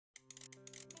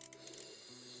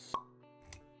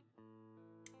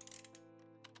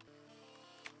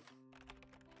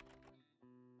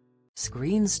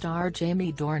Screen star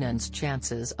Jamie Dornan's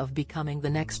chances of becoming the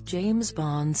next James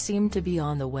Bond seem to be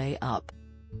on the way up.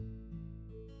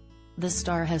 The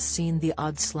star has seen the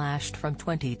odds slashed from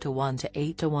 20-1 to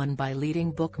 8-1 by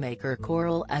leading bookmaker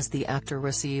Coral as the actor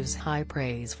receives high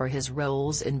praise for his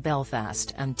roles in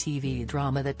Belfast and TV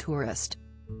drama The Tourist.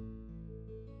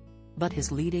 But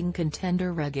his leading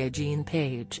contender Regé-Jean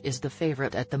Page is the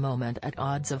favourite at the moment at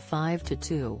odds of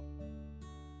 5-2.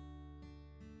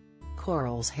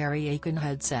 Coral's Harry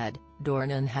Aikenhead said,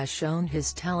 "Dornan has shown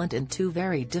his talent in two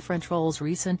very different roles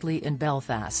recently in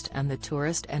Belfast and The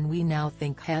Tourist, and we now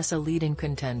think he's a leading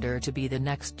contender to be the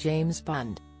next James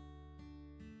Bond.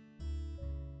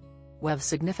 We've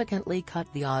significantly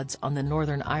cut the odds on the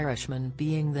Northern Irishman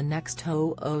being the next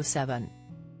 007.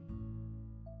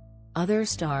 Other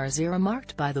stars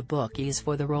earmarked by the bookies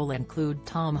for the role include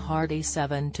Tom Hardy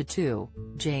 7-2,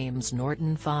 James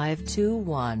Norton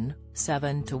 5-1,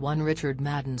 7-1, Richard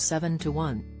Madden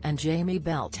 7-1, and Jamie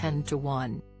Bell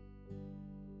 10-1.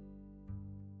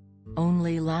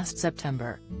 Only last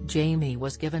September, Jamie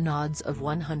was given odds of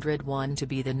 101 to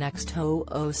be the next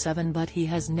 007, but he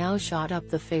has now shot up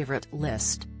the favourite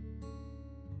list.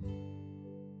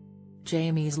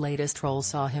 Jamie's latest role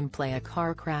saw him play a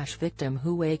car crash victim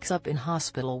who wakes up in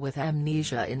hospital with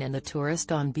amnesia in The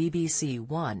Tourist on BBC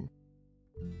One.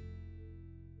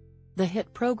 The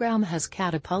hit programme has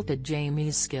catapulted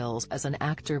Jamie's skills as an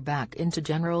actor back into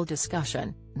general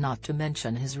discussion, not to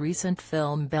mention his recent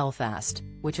film Belfast,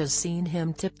 which has seen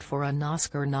him tipped for an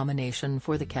Oscar nomination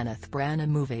for the Kenneth Branagh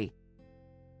movie.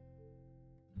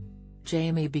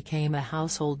 Jamie became a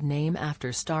household name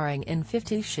after starring in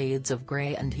 50 Shades of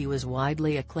Grey, and he was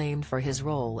widely acclaimed for his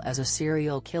role as a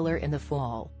serial killer in The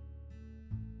Fall.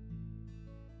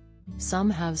 Some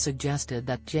have suggested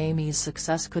that Jamie's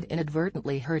success could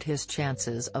inadvertently hurt his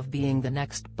chances of being the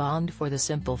next Bond for the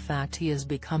simple fact he is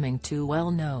becoming too well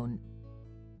known.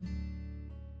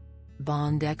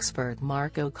 Bond expert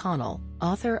Mark O'Connell,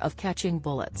 author of Catching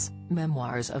Bullets,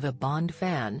 Memoirs of a Bond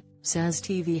Fan, says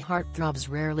TV heartthrobs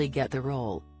rarely get the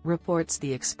role, reports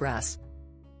The Express.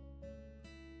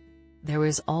 There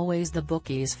is always the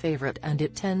bookies' favourite, and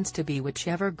it tends to be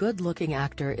whichever good-looking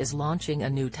actor is launching a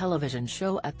new television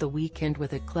show at the weekend,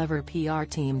 with a clever PR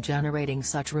team generating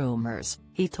such rumours,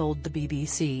 he told the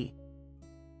BBC.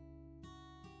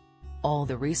 All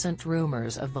the recent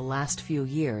rumours of the last few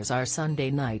years are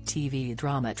Sunday night TV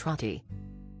drama trotty.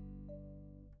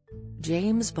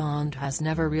 James Bond has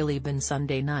never really been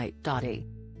Sunday night dotty.